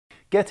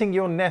Getting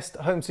your Nest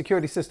home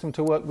security system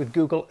to work with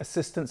Google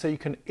Assistant so you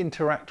can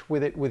interact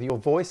with it with your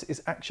voice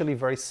is actually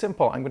very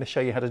simple. I'm going to show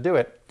you how to do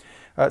it.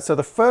 So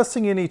the first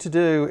thing you need to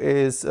do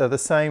is the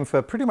same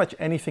for pretty much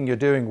anything you're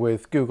doing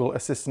with Google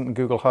Assistant and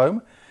Google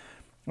Home,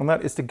 and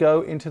that is to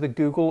go into the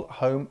Google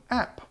Home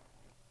app.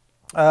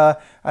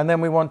 And then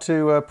we want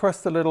to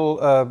press the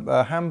little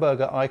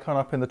hamburger icon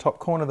up in the top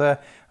corner there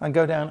and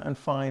go down and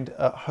find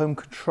Home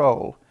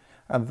Control.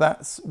 And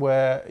that's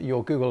where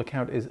your Google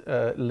account is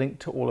linked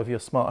to all of your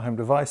smart home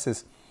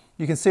devices.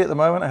 You can see at the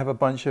moment I have a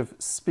bunch of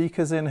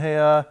speakers in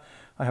here.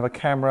 I have a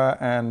camera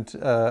and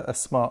a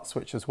smart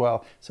switch as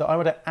well. So I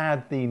want to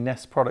add the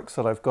Nest products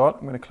that I've got.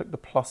 I'm going to click the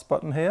plus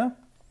button here.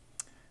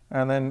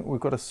 And then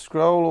we've got to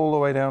scroll all the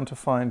way down to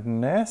find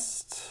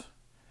Nest.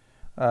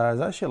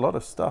 There's actually a lot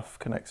of stuff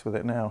connects with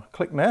it now.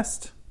 Click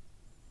Nest.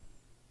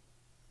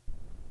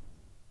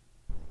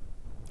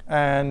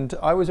 And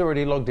I was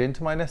already logged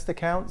into my Nest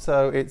account,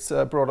 so it's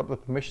brought up the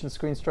permission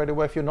screen straight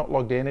away. If you're not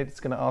logged in, it's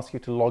going to ask you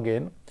to log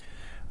in.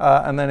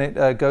 And then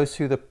it goes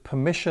through the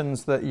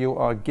permissions that you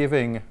are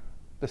giving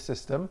the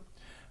system.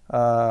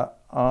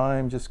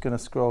 I'm just going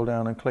to scroll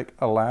down and click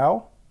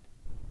Allow.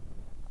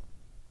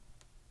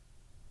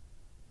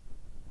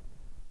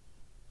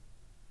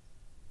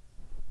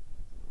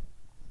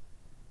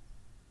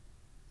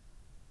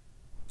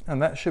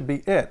 And that should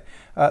be it.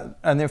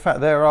 And in fact,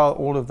 there are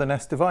all of the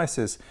Nest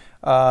devices.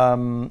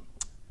 The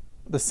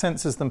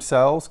sensors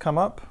themselves come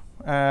up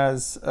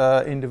as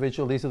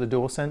individual. These are the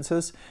door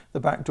sensors, the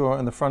back door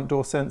and the front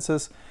door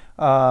sensors.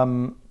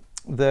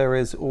 There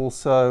is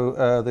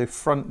also the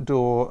front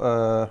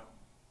door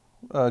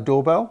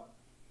doorbell.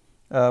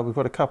 We've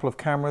got a couple of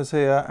cameras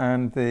here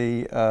and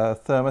the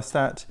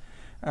thermostat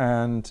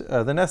and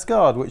the Nest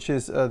Guard, which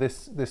is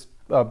this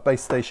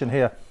base station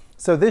here.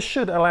 So this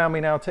should allow me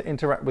now to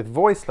interact with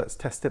voice. Let's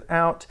test it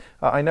out.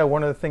 I know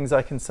one of the things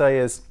I can say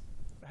is,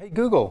 hey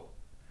Google,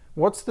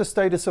 what's the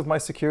status of my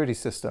security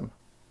system?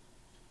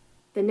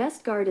 The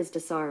Nest Guard is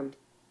disarmed.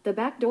 The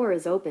back door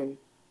is open.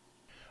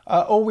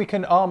 Or we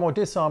can arm or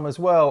disarm as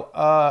well.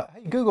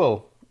 Hey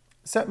Google,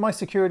 set my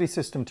security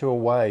system to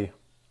away.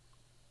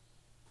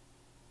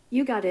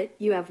 You got it.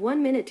 You have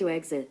 1 minute to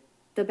exit.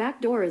 The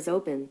back door is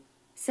open.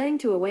 Setting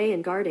to away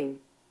and guarding.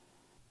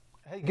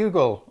 Hey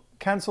Google,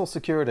 cancel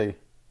security.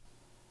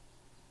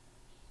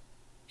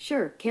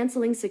 Sure,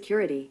 canceling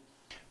security.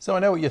 So I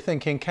know what you're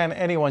thinking, can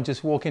anyone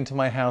just walk into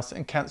my house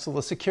and cancel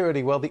the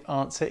security? Well, the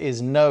answer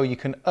is no. You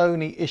can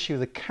only issue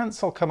the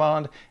cancel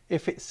command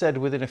if it's said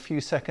within a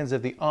few seconds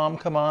of the arm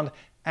command,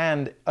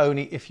 and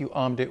only if you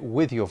armed it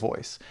with your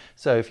voice.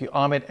 So if you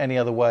arm it any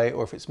other way,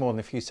 or if it's more than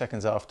a few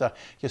seconds after,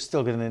 you're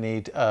still going to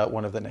need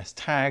one of the Nest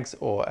tags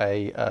or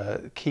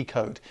a key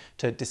code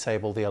to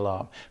disable the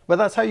alarm. But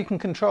that's how you can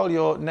control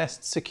your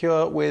Nest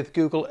Secure with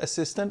Google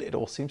Assistant. It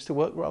all seems to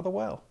work rather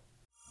well.